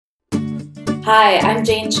Hi, I'm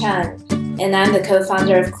Jane Chen, and I'm the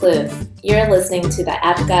co-founder of Kloof. You're listening to the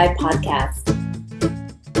App Guy podcast.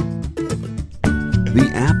 The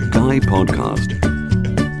App Guy podcast.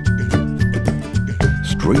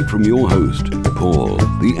 Straight from your host, Paul,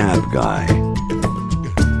 the App Guy.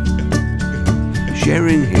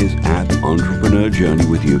 Sharing his app entrepreneur journey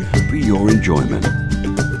with you for your enjoyment.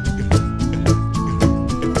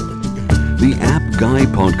 The App Guy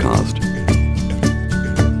podcast.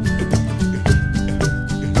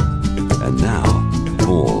 And now,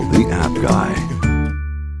 Paul, the App Guy.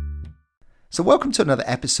 So welcome to another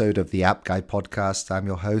episode of the App Guy podcast. I'm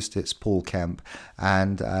your host, it's Paul Kemp,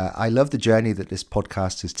 and I love the journey that this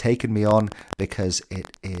podcast has taken me on because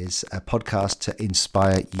it is a podcast to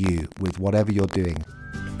inspire you with whatever you're doing.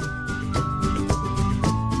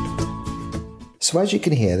 So as you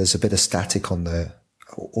can hear, there's a bit of static on the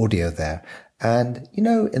audio there. And, you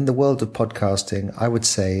know, in the world of podcasting, I would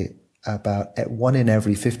say about 1 in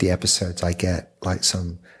every 50 episodes, I get like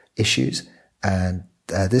some issues, and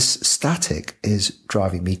this static is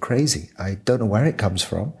driving me crazy. I don't know where it comes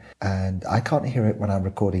from, and I can't hear it when I'm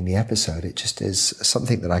recording the episode. It just is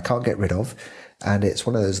something that I can't get rid of. And it's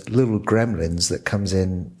one of those little gremlins that comes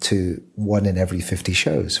in to 1 in every 50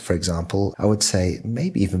 shows. For example, I would say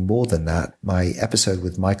maybe even more than that. My episode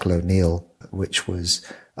with Michael O'Neill, which was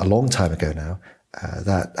a long time ago now,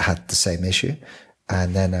 that had the same issue.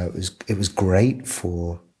 And then it was great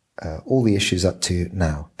for all the issues up to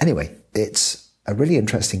now. Anyway, it's a really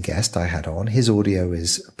interesting guest I had on. His audio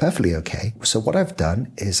is perfectly okay. So what I've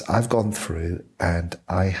done is I've gone through and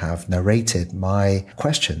I have narrated my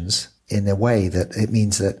questions in a way that it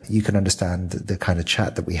means that you can understand the kind of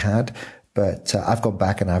chat that we had. But I've gone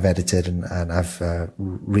back and I've edited and I've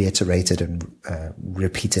reiterated and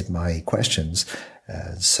repeated my questions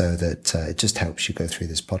so that it just helps you go through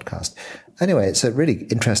this podcast. Anyway, it's a really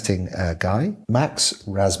interesting guy, Max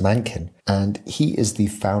Razmakhin, and he is the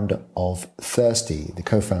founder of Thirstie, the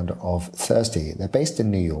co-founder of Thirstie. They're based in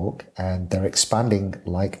New York and they're expanding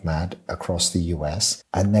like mad across the US.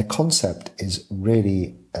 And their concept is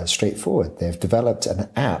really straightforward. They've developed an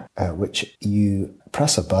app which you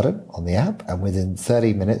press a button on the app, and within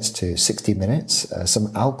 30 minutes to 60 minutes,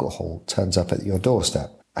 some alcohol turns up at your doorstep.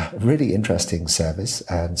 A really interesting service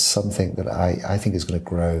and something that I think is going to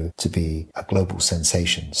grow to be a global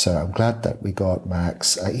sensation. So I'm glad that we got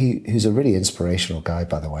Max. He's a really inspirational guy,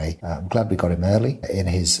 by the way. I'm glad we got him early in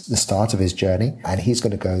the start of his journey, and he's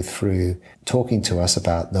going to go through talking to us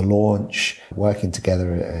about the launch, working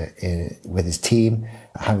together with his team,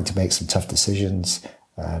 having to make some tough decisions,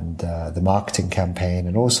 and the marketing campaign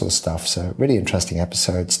and all sorts of stuff. So really interesting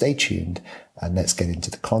episode. Stay tuned and let's get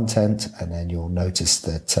into the content. And then you'll notice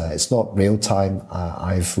that it's not real time.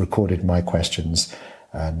 I've recorded my questions,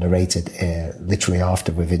 narrated literally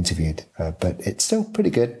after we've interviewed, but it's still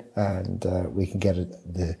pretty good. And we can get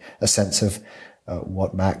a sense of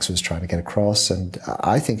what Max was trying to get across. And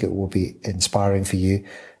I think it will be inspiring for you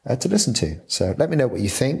to listen to. So let me know what you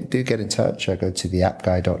think. Do get in touch. Go to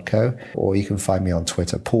theappguy.co, or you can find me on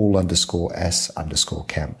Twitter, Paul_S_Kemp.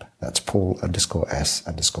 That's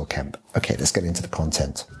Paul_S_Kemp. Okay, let's get into the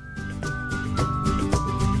content.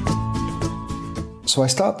 So I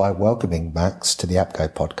start by welcoming Max to the App Guy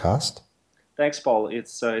podcast. Thanks, Paul.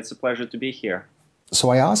 It's a pleasure to be here. So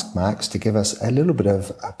I asked Max to give us a little bit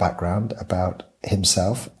of a background about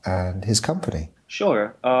himself and his company.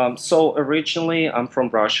 Sure. So originally I'm from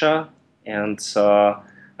Russia, and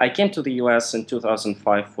I came to the US in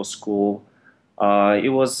 2005 for school.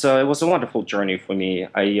 It was a wonderful journey for me.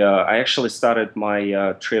 I actually started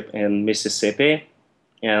my trip in Mississippi,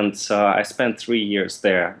 and I spent 3 years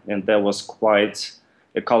there. And that was quite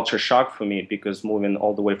a culture shock for me, because moving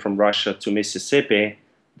all the way from Russia to Mississippi,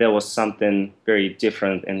 that was something very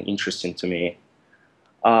different and interesting to me.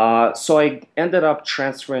 So I ended up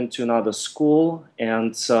transferring to another school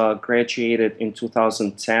and graduated in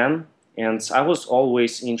 2010. And I was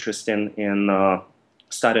always interested in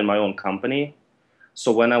starting my own company.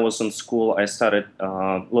 So when I was in school, I started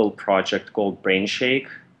a little project called Brain Shake.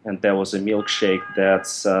 And that was a milkshake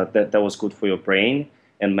that was good for your brain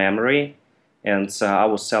and memory. And I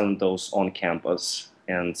was selling those on campus.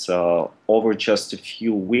 And over just a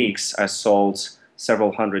few weeks, I sold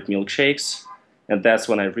several hundred milkshakes. And that's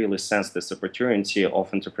when I really sensed this opportunity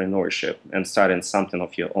of entrepreneurship and starting something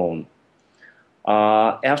of your own.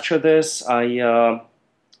 After this, I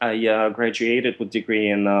graduated with a degree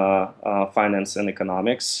in finance and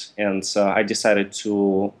economics, and I decided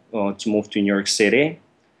to move to New York City,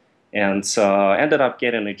 and ended up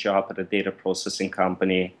getting a job at a data processing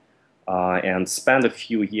company, and spent a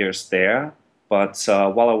few years there. But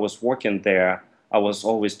while I was working there, I was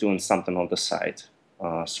always doing something on the side.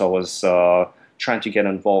 So I was trying to get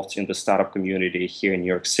involved in the startup community here in New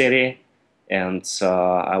York City. And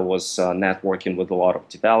I was networking with a lot of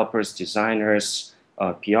developers, designers,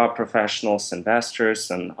 PR professionals,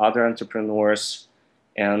 investors, and other entrepreneurs.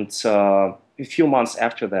 And a few months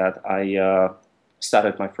after that, I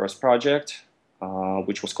started my first project,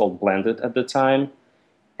 which was called Blended at the time.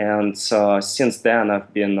 And since then,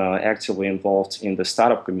 I've been actively involved in the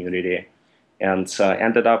startup community and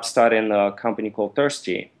ended up starting a company called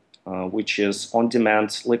Thirstie, which is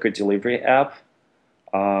on-demand liquor delivery app,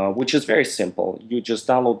 which is very simple. You just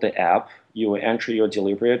download the app, you enter your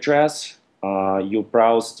delivery address, you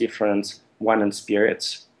browse different wine and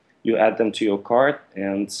spirits, you add them to your cart,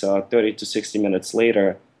 and 30 to 60 minutes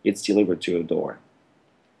later, it's delivered to your door.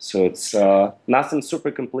 So it's nothing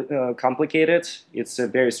super complicated. It's a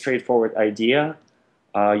very straightforward idea.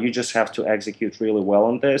 You just have to execute really well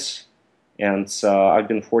on this. And I've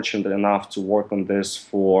been fortunate enough to work on this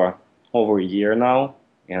for over a year now,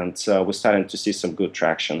 and we're starting to see some good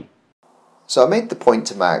traction. So I made the point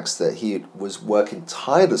to Max that he was working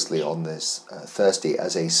tirelessly on this Thirstie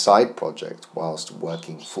as a side project whilst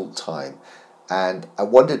working full-time. And I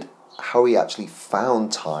wondered how he actually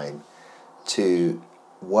found time to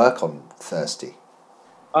work on Thirstie.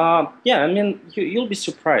 Yeah, I mean, you'll be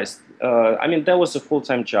surprised. I mean, that was a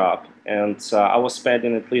full-time job, and I was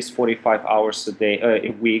spending at least 45 hours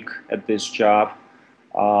a week at this job.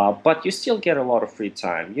 But you still get a lot of free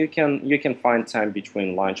time. You can find time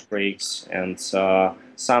between lunch breaks, and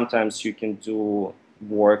sometimes you can do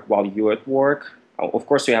work while you're at work. Of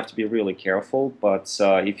course, you have to be really careful. But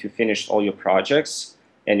if you finished all your projects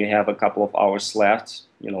and you have a couple of hours left,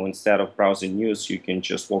 instead of browsing news, you can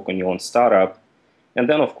just work on your own startup. And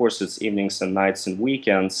then, of course, it's evenings and nights and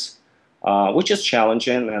weekends, which is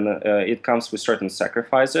challenging, and it comes with certain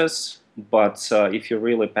sacrifices. But if you're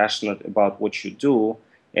really passionate about what you do,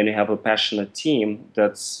 and you have a passionate team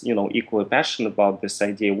that's equally passionate about this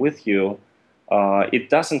idea with you, it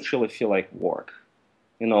doesn't really feel like work.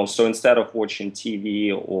 So instead of watching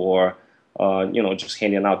TV or just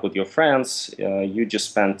hanging out with your friends, you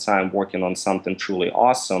just spend time working on something truly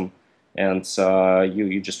awesome, and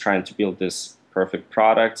you're just trying to build this perfect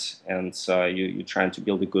product, and you're trying to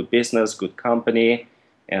build a good business, good company,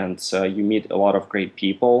 and you meet a lot of great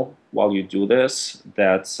people while you do this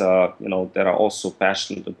that that are also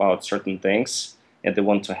passionate about certain things, and they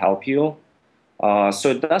want to help you. So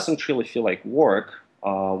it doesn't really feel like work,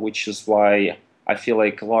 which is why I feel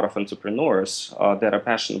like a lot of entrepreneurs that are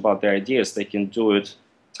passionate about their ideas, they can do it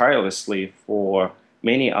tirelessly for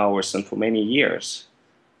many hours and for many years.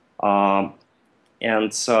 And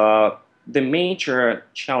the major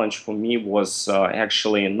challenge for me was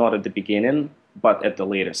actually not at the beginning, but at the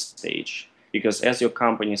later stage. Because as your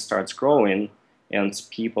company starts growing and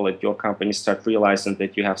people at your company start realizing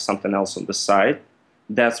that you have something else on the side,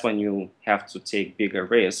 that's when you have to take bigger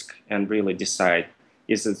risk and really decide,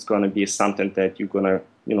 is it going to be something that you're going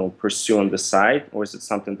to pursue on the side, or is it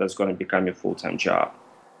something that's going to become your full-time job?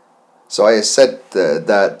 So I said that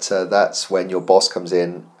that's when your boss comes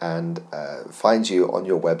in and finds you on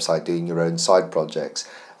your website doing your own side projects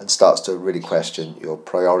and starts to really question your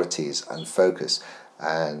priorities and focus.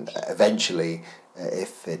 And eventually,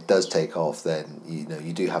 if it does take off, then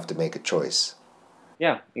you do have to make a choice.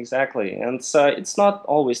 Yeah, exactly. And it's not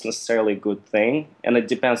always necessarily a good thing, and it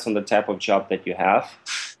depends on the type of job that you have.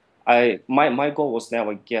 My goal was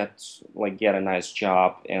never get a nice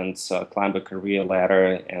job and climb a career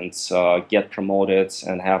ladder and get promoted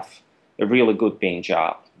and have a really good paying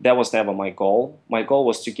job. That was never my goal. My goal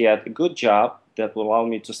was to get a good job that would allow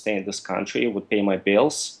me to stay in this country, would pay my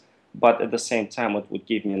bills, but at the same time it would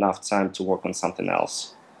give me enough time to work on something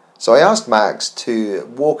else. So I asked Max to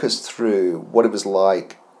walk us through what it was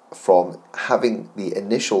like from having the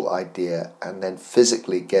initial idea and then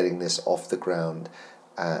physically getting this off the ground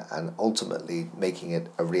and ultimately making it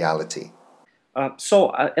a reality.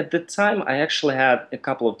 So at the time, I actually had a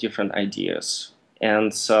couple of different ideas,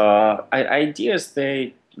 and ideas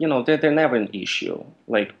they're never an issue.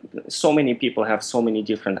 Like, so many people have so many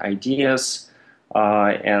different ideas,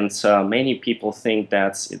 and many people think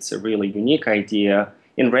that it's a really unique idea.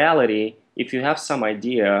 In reality, if you have some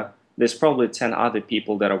idea, there's probably 10 other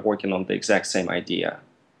people that are working on the exact same idea.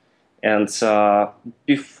 And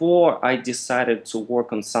before I decided to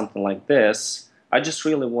work on something like this, I just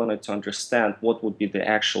really wanted to understand what would be the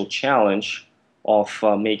actual challenge of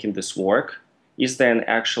making this work. Is there an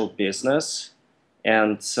actual business?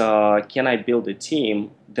 And can I build a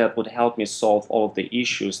team that would help me solve all of the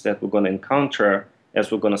issues that we're going to encounter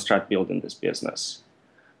as we're going to start building this business?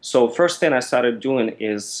 So first thing I started doing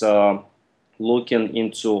is looking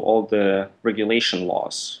into all the regulation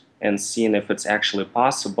laws and seeing if it's actually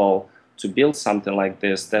possible to build something like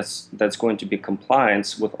this that's going to be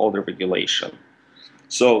compliant with all the regulation.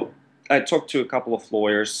 So I talked to a couple of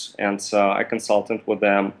lawyers and I consulted with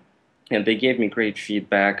them, and they gave me great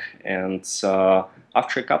feedback. And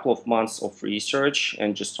after a couple of months of research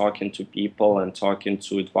and just talking to people and talking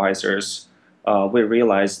to advisors, we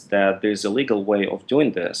realized that there's a legal way of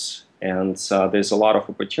doing this, and there's a lot of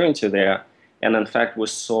opportunity there. And in fact, we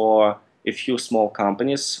saw a few small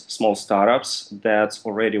companies, small startups that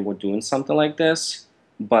already were doing something like this,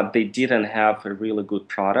 but they didn't have a really good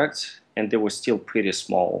product, and they were still pretty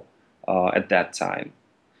small at that time.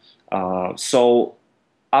 So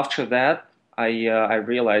after that, I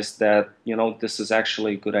realized that this is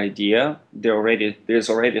actually a good idea. There's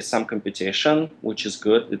already some competition, which is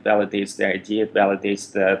good. It validates the idea. It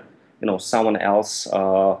validates that someone else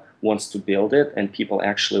wants to build it and people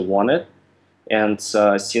actually want it. And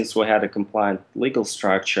since we had a compliant legal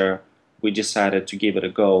structure, we decided to give it a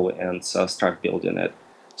go and start building it.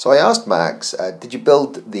 So I asked Max, did you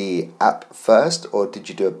build the app first, or did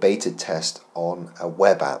you do a beta test on a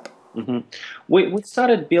web app? Mm-hmm. We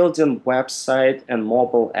started building website and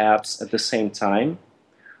mobile apps at the same time.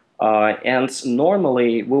 And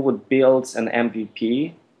normally we would build an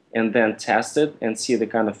MVP and then test it and see the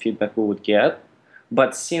kind of feedback we would get.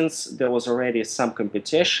 But since there was already some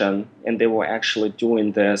competition and they were actually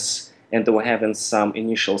doing this and they were having some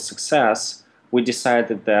initial success, we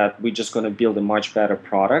decided that we're just going to build a much better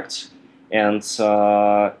product and just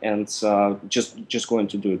going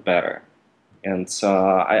to do it better. And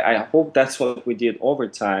I hope that's what we did over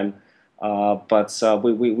time. But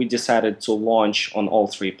we decided to launch on all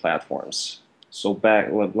three platforms. So back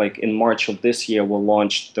like in March of this year, we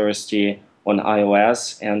launched Thirstie on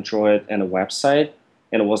iOS, Android, and a website,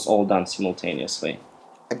 and it was all done simultaneously.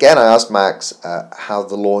 Again, I asked Max how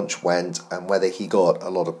the launch went and whether he got a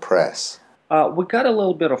lot of press. We got a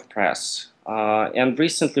little bit of press, and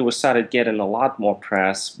recently we started getting a lot more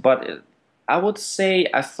press, but I would say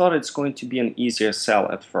I thought it's going to be an easier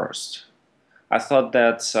sell at first. I thought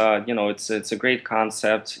that it's a great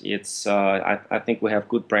concept. I think we have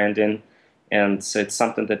good branding, and it's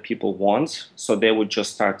something that people want. So they would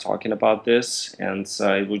just start talking about this, and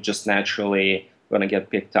it would just naturally going to get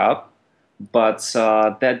picked up. But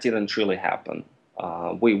that didn't really happen.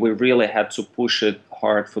 We really had to push it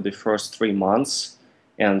hard for the first 3 months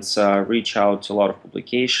and reach out to a lot of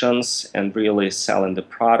publications and really selling the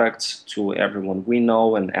product to everyone we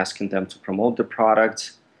know and asking them to promote the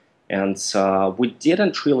product. And we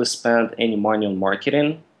didn't really spend any money on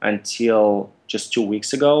marketing until just 2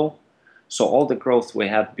 weeks ago. So all the growth we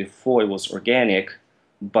had before, it was organic,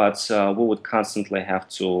 but we would constantly have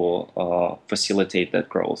to facilitate that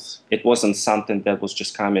growth. It wasn't something that was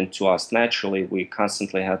just coming to us naturally. We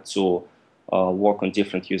constantly had to work on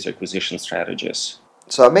different user acquisition strategies.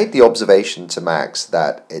 So I made the observation to Max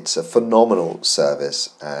that it's a phenomenal service,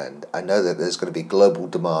 and I know that there's going to be global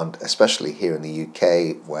demand, especially here in the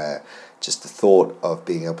UK, where just the thought of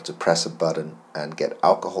being able to press a button and get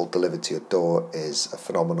alcohol delivered to your door is a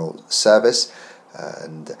phenomenal service,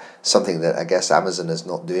 and something that I guess Amazon is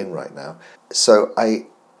not doing right now. So I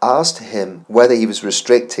asked him whether he was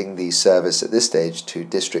restricting the service at this stage to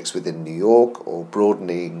districts within New York or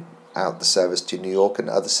broadening out the service to New York and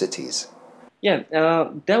other cities. Yeah,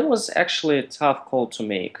 that was actually a tough call to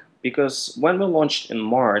make, because when we launched in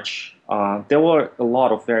March, there were a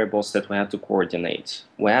lot of variables that we had to coordinate.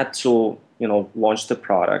 We had to, launch the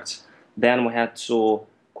product. Then we had to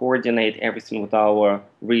coordinate everything with our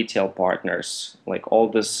retail partners, like all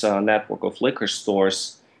this network of liquor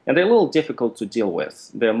stores. And they're a little difficult to deal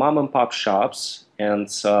with. They're mom and pop shops, and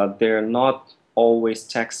they're not always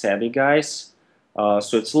tech-savvy guys.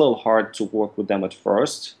 So it's a little hard to work with them at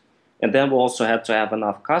first. And then we also had to have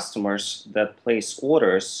enough customers that place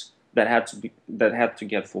orders that had to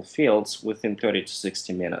get fulfilled within 30 to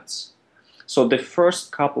 60 minutes. So the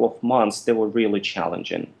first couple of months, they were really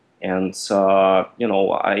challenging. And, I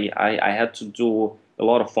had to do a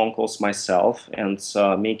lot of phone calls myself and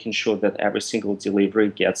making sure that every single delivery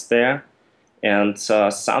gets there. And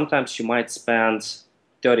sometimes you might spend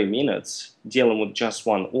 30 minutes dealing with just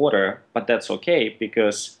one order, but that's okay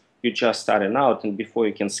because you're just starting out, and before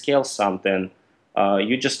you can scale something,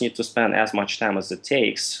 you just need to spend as much time as it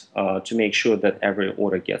takes to make sure that every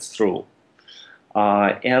order gets through.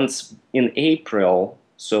 And in April,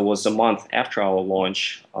 so it was a month after our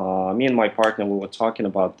launch, me and my partner, we were talking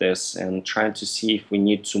about this and trying to see if we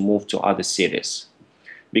need to move to other cities.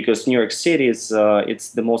 Because New York City is it's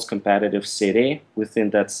the most competitive city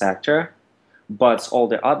within that sector. but all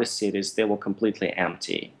the other cities, they were completely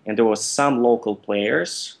empty. And there were some local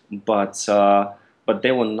players, but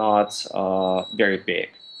they were not very big.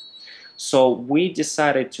 So we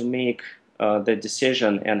decided to make the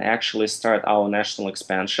decision and actually start our national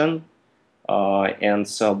expansion. And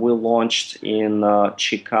so we launched in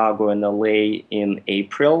Chicago and LA in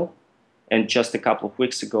April. And just a couple of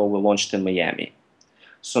weeks ago, we launched in Miami.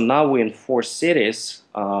 So now we're in 4 cities,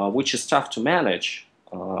 which is tough to manage.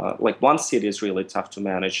 Like one city is really tough to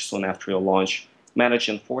manage soon after your launch.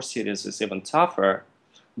 Managing 4 cities is even tougher.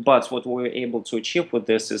 But what we're able to achieve with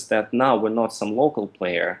this is that now we're not some local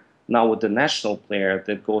player. Now we're the national player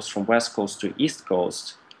that goes from West Coast to East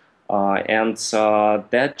Coast. And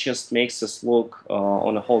that just makes us look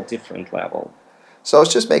on a whole different level. So I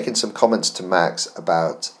was just making some comments to Max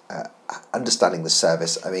about understanding the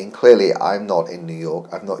service. I mean, clearly I'm not in New York.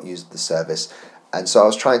 I've not used the service. And so I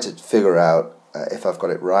was trying to figure out if I've got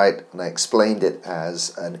it right. And I explained it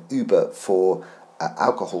as an Uber for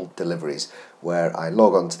alcohol deliveries, where I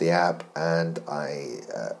log onto the app and I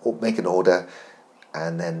make an order.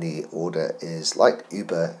 And then the order is like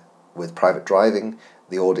Uber with private driving.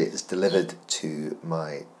 The order is delivered to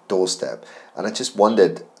my doorstep. And I just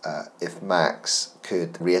wondered if Max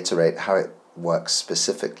could reiterate how it works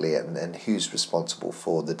specifically and who's responsible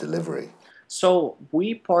for the delivery. So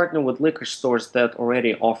we partner with liquor stores that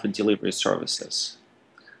already offer delivery services.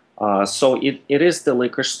 So it is the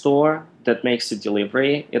liquor store that makes the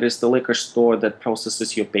delivery. It is the liquor store that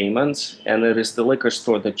processes your payment, and it is the liquor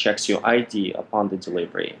store that checks your ID upon the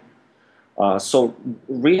delivery. So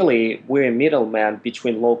really, we're a middleman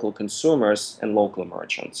between local consumers and local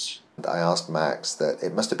merchants. I asked Max that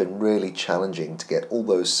it must have been really challenging to get all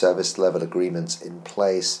those service level agreements in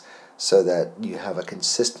place so that you have a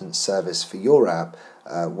consistent service for your app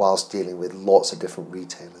whilst dealing with lots of different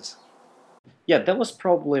retailers. Yeah, that was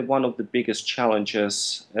probably one of the biggest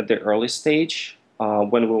challenges at the early stage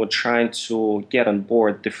when we were trying to get on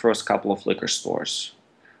board the first couple of liquor stores.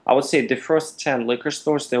 I would say the first 10 liquor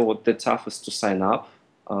stores, they were the toughest to sign up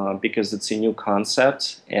because it's a new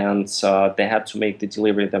concept and they had to make the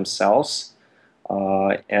delivery themselves.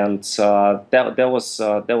 That was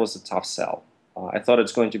a tough sell. I thought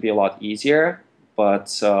it's going to be a lot easier,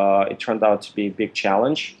 but it turned out to be a big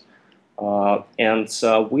challenge.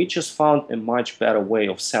 We just found a much better way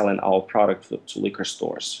of selling our product to liquor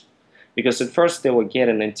stores. Because at first they were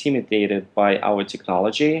getting intimidated by our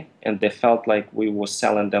technology and they felt like we were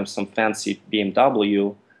selling them some fancy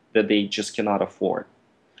BMW that they just cannot afford.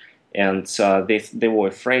 And they were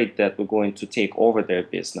afraid that we're going to take over their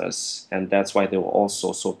business. And that's why they were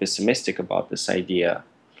also so pessimistic about this idea.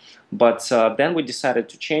 But then we decided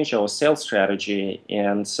to change our sales strategy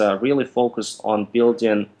and really focus on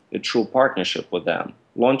building a true partnership with them,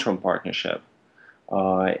 long-term partnership.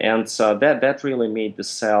 That really made the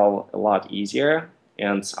sell a lot easier.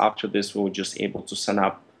 And after this, we were just able to sign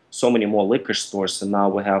up so many more liquor stores, and now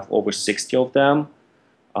we have over 60 of them.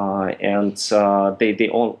 They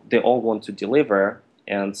all want to deliver,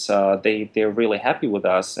 and they're really happy with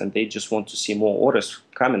us, and they just want to see more orders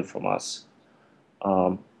coming from us. There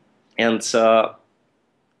are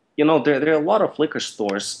a lot of liquor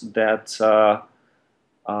stores that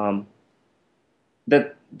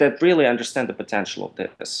really understand the potential of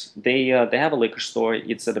this. They have a liquor store.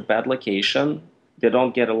 It's at a bad location. They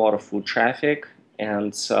don't get a lot of foot traffic,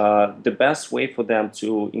 and the best way for them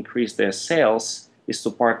to increase their sales is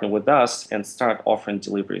to partner with us and start offering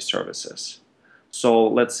delivery services. So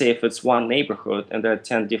let's say if it's one neighborhood and there are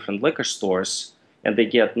 10 different liquor stores and they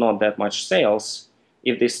get not that much sales,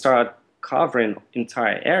 if they start covering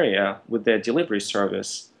entire area with their delivery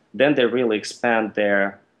service, then they really expand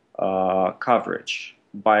their coverage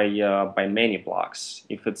by many blocks.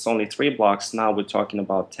 If it's only 3 blocks, now we're talking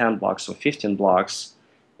about 10 blocks or 15 blocks,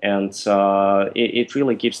 and it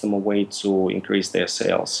really gives them a way to increase their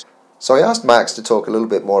sales. So I asked Max to talk a little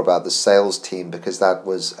bit more about the sales team because that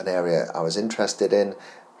was an area I was interested in,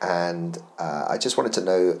 and I just wanted to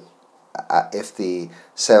know if the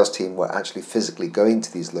sales team were actually physically going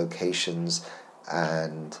to these locations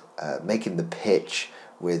and making the pitch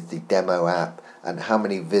with the demo app, and how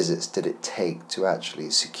many visits did it take to actually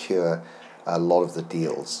secure a lot of the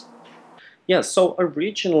deals? Yeah, so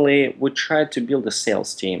originally we tried to build a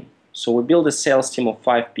sales team. So we built a sales team of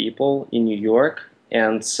 5 people in New York,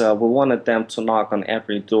 and we wanted them to knock on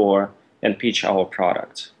every door and pitch our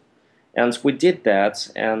product. And we did that,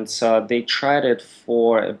 and they tried it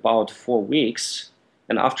for about 4 weeks,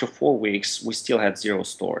 and after 4 weeks, we still had 0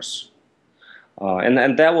 stores.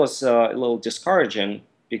 And that was a little discouraging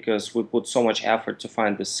because we put so much effort to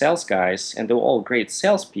find the sales guys, and they were all great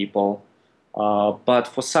salespeople, But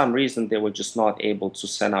for some reason, they were just not able to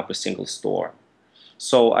set up a single store.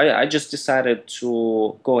 So I just decided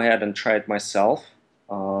to go ahead and try it myself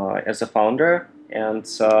as a founder, and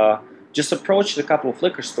just approached a couple of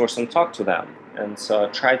liquor stores and talked to them, and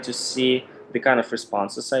try to see the kind of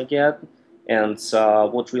responses I get, and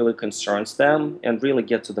what really concerns them, and really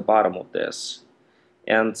get to the bottom of this.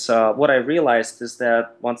 And what I realized is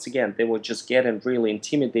that, once again, they were just getting really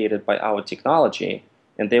intimidated by our technology,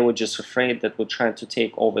 and they were just afraid that we're trying to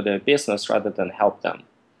take over their business rather than help them.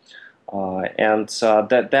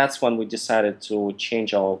 That's when we decided to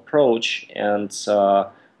change our approach and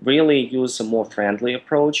really use a more friendly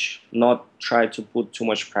approach, not try to put too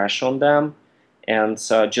much pressure on them, and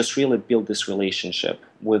just really build this relationship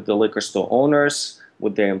with the liquor store owners,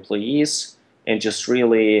 with their employees, and just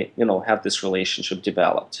really, have this relationship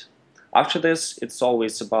developed. After this, it's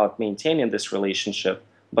always about maintaining this relationship.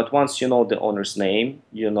 But once you know the owner's name,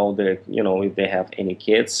 if they have any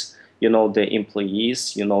kids, the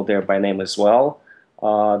employees, they're by name as well.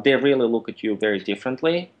 They really look at you very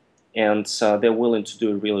differently, and they're willing to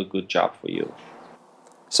do a really good job for you.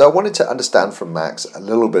 So I wanted to understand from Max a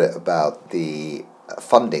little bit about the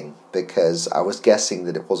funding, because I was guessing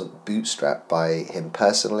that it wasn't bootstrapped by him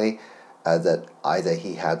personally, that either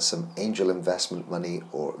he had some angel investment money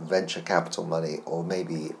or venture capital money, or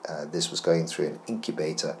maybe this was going through an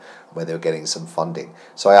incubator where they were getting some funding.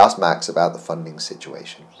 So I asked Max about the funding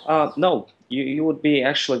situation. No, you would be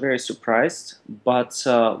actually very surprised, but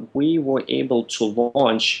we were able to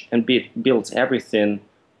launch and build everything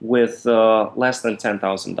with less than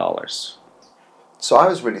 $10,000. So I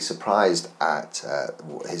was really surprised at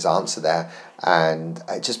his answer there, and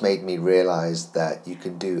it just made me realize that you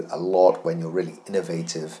can do a lot when you're really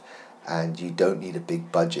innovative, and you don't need a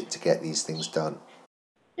big budget to get these things done.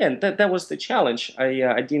 Yeah, and that was the challenge.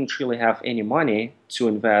 I didn't really have any money to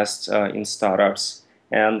invest in startups.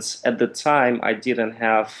 And at the time, I didn't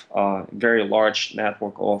have a very large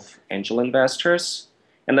network of angel investors.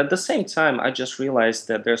 And at the same time, I just realized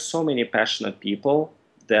that there's so many passionate people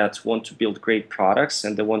that want to build great products,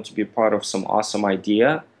 and they want to be part of some awesome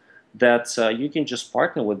idea, that you can just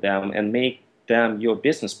partner with them and make them your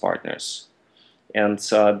business partners. And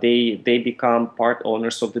they become part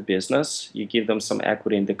owners of the business. You give them some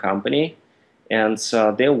equity in the company, and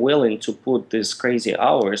they're willing to put these crazy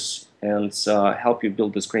hours and help you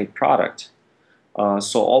build this great product.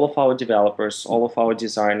 So all of our developers, all of our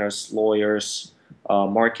designers, lawyers,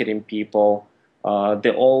 marketing people,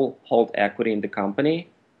 they all hold equity in the company,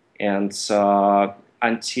 and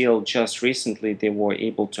until just recently, they were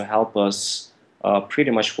able to help us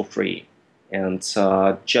pretty much for free. And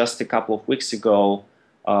just a couple of weeks ago,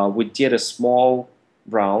 we did a small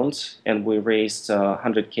round, and we raised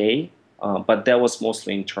 100K, but that was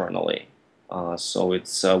mostly internally. So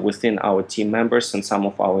it's within our team members and some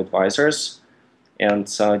of our advisors. And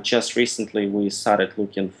just recently, we started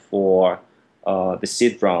looking for the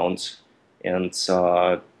seed round, and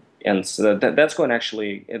so that's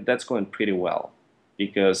going pretty well,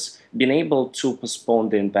 because being able to postpone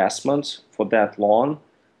the investment for that long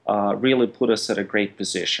really put us at a great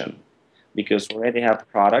position, because we already have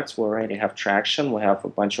products, we already have traction, we have a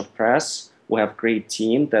bunch of press, we have a great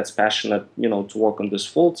team that's passionate, to work on this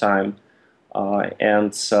full time, we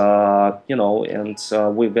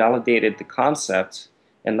validated the concept,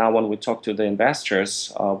 and now when we talk to the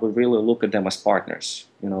investors, we really look at them as partners.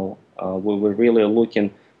 We're really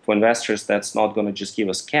looking for investors that's not going to just give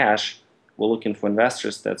us cash. We're looking for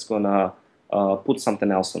investors that's going to put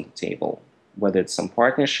something else on the table, whether it's some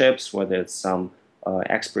partnerships, whether it's some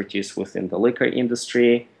expertise within the liquor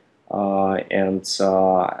industry. I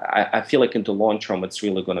feel like in the long term, it's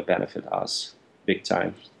really going to benefit us big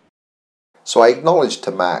time. So I acknowledged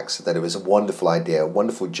to Max that it was a wonderful idea, a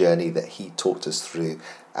wonderful journey that he talked us through,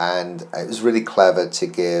 and it was really clever to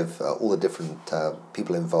give all the different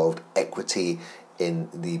people involved equity in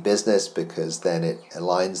the business, because then it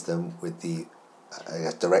aligns them with the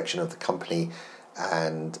direction of the company,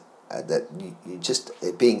 and that you just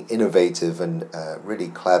being innovative and really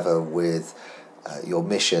clever with your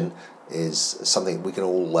mission is something we can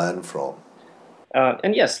all learn from.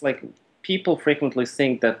 And yes, like, people frequently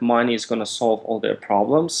think that money is going to solve all their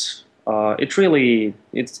problems. It's really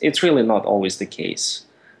not always the case.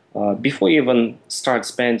 Before you even start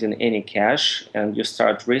spending any cash and you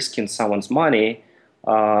start risking someone's money,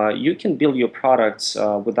 you can build your products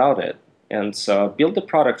without it, and build the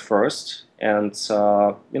product first, and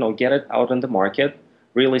get it out in the market.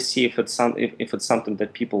 Really see if it's something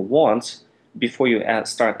that people want before you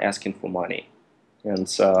start asking for money. And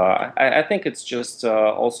I think it's just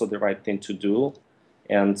also the right thing to do.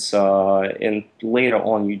 And later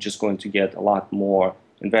on, you're just going to get a lot more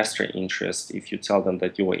investor interest if you tell them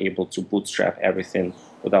that you were able to bootstrap everything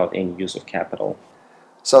without any use of capital.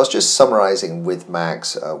 So I was just summarizing with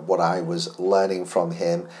Max what I was learning from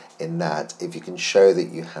him, in that if you can show that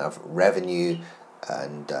you have revenue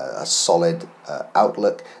and a solid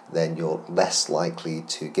outlook, then you're less likely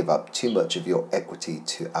to give up too much of your equity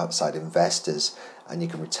to outside investors, and you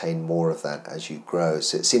can retain more of that as you grow.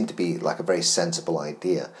 So it seemed to be like a very sensible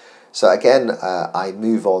idea. So again, I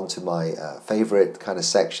move on to my favorite kind of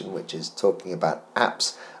section, which is talking about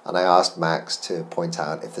apps. And I asked Max to point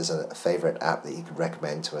out if there's a favorite app that he could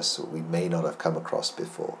recommend to us that we may not have come across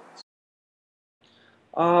before.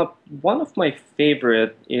 One of my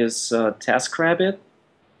favorite is TaskRabbit.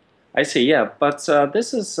 I see, yeah, but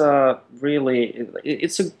this is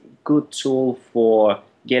it's a good tool for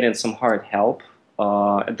getting some hard help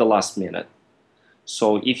at the last minute.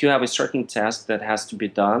 So if you have a certain task that has to be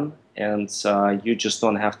done and you just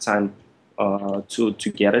don't have time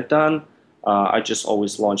to get it done, I just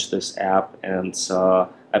always launch this app, and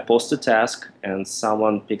I post a task and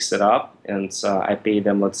someone picks it up, and I pay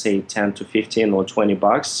them, let's say, 10 to 15 or 20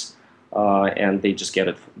 bucks, and they just get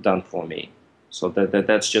it done for me. So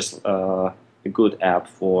that's just a good app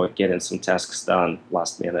for getting some tasks done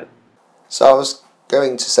last minute. So I was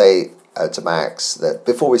going to say to Max that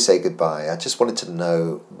before we say goodbye, I just wanted to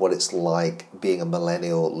know what it's like being a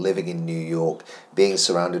millennial living in New York, being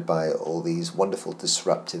surrounded by all these wonderful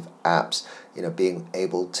disruptive apps, being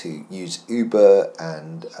able to use Uber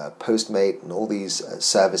and Postmate and all these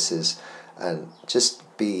services, and just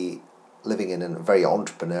be living in a very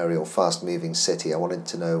entrepreneurial, fast-moving city. I wanted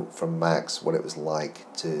to know from Max what it was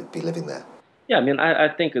like to be living there. Yeah, I mean, I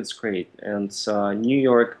think it's great. And New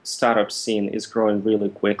York startup scene is growing really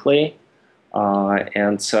quickly.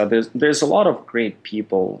 And there's a lot of great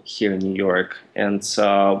people here in New York. And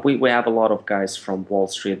we have a lot of guys from Wall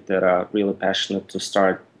Street that are really passionate to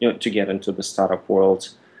start, to get into the startup world.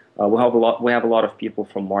 We have a lot of people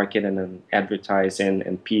from marketing and advertising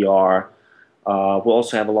and PR. We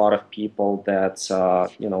also have a lot of people that,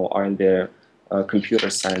 are in the computer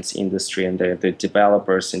science industry, and they're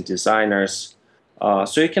developers and designers.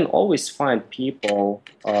 So you can always find people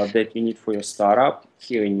that you need for your startup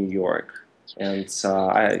here in New York. And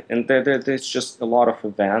there's just a lot of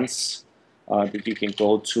events that you can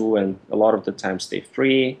go to, and a lot of the times they're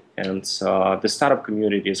free. And the startup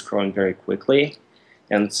community is growing very quickly.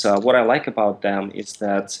 And what I like about them is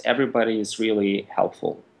that everybody is really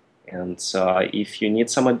helpful. And if you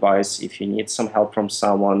need some advice, if you need some help from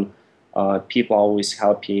someone, people are always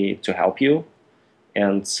happy to help you.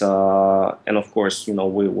 And of course, we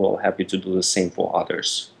will happy to do the same for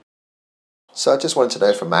others. So I just wanted to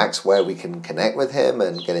know from Max where we can connect with him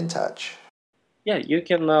and get in touch. Yeah, you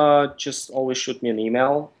can just always shoot me an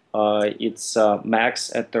email. It's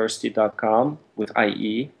max@thirstie.com with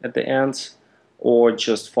IE at the end, or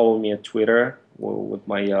just follow me on Twitter with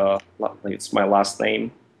my it's my last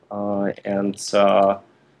name.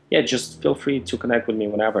 Just feel free to connect with me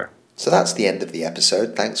whenever. So that's the end of the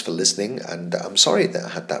episode. Thanks for listening, and I'm sorry that I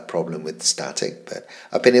had that problem with static, but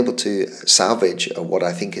I've been able to salvage what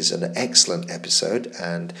I think is an excellent episode,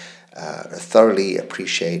 and thoroughly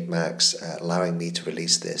appreciate Max allowing me to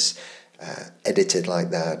release this edited like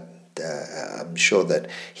that. I'm sure that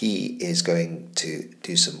he is going to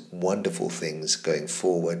do some wonderful things going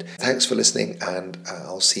forward. Thanks for listening, and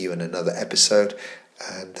I'll see you in another episode,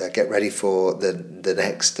 and get ready for the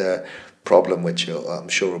next problem, which I'm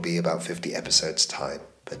sure will be about 50 episodes time.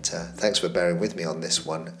 But thanks for bearing with me on this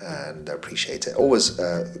one, and I appreciate it. Always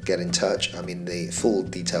get in touch. I mean, the full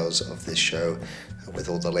details of this show with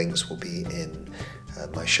all the links will be in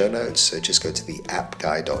my show notes, so just go to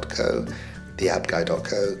theappguy.co,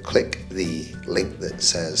 click the link that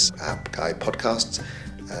says App Guy Podcasts,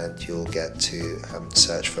 and you'll get to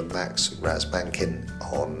search for Max Razmakhin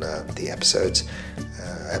on the episodes,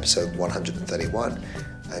 episode 131,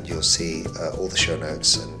 and you'll see all the show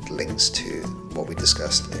notes and links to what we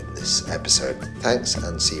discussed in this episode. Thanks,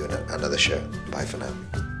 and see you in another show. Bye for now.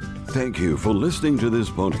 Thank you for listening to this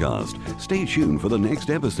podcast. Stay tuned for the next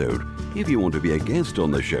episode. If you want to be a guest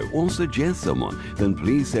on the show or suggest someone, then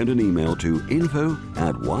please send an email to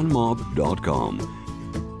info@onemob.com.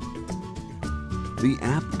 The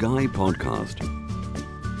App Guy Podcast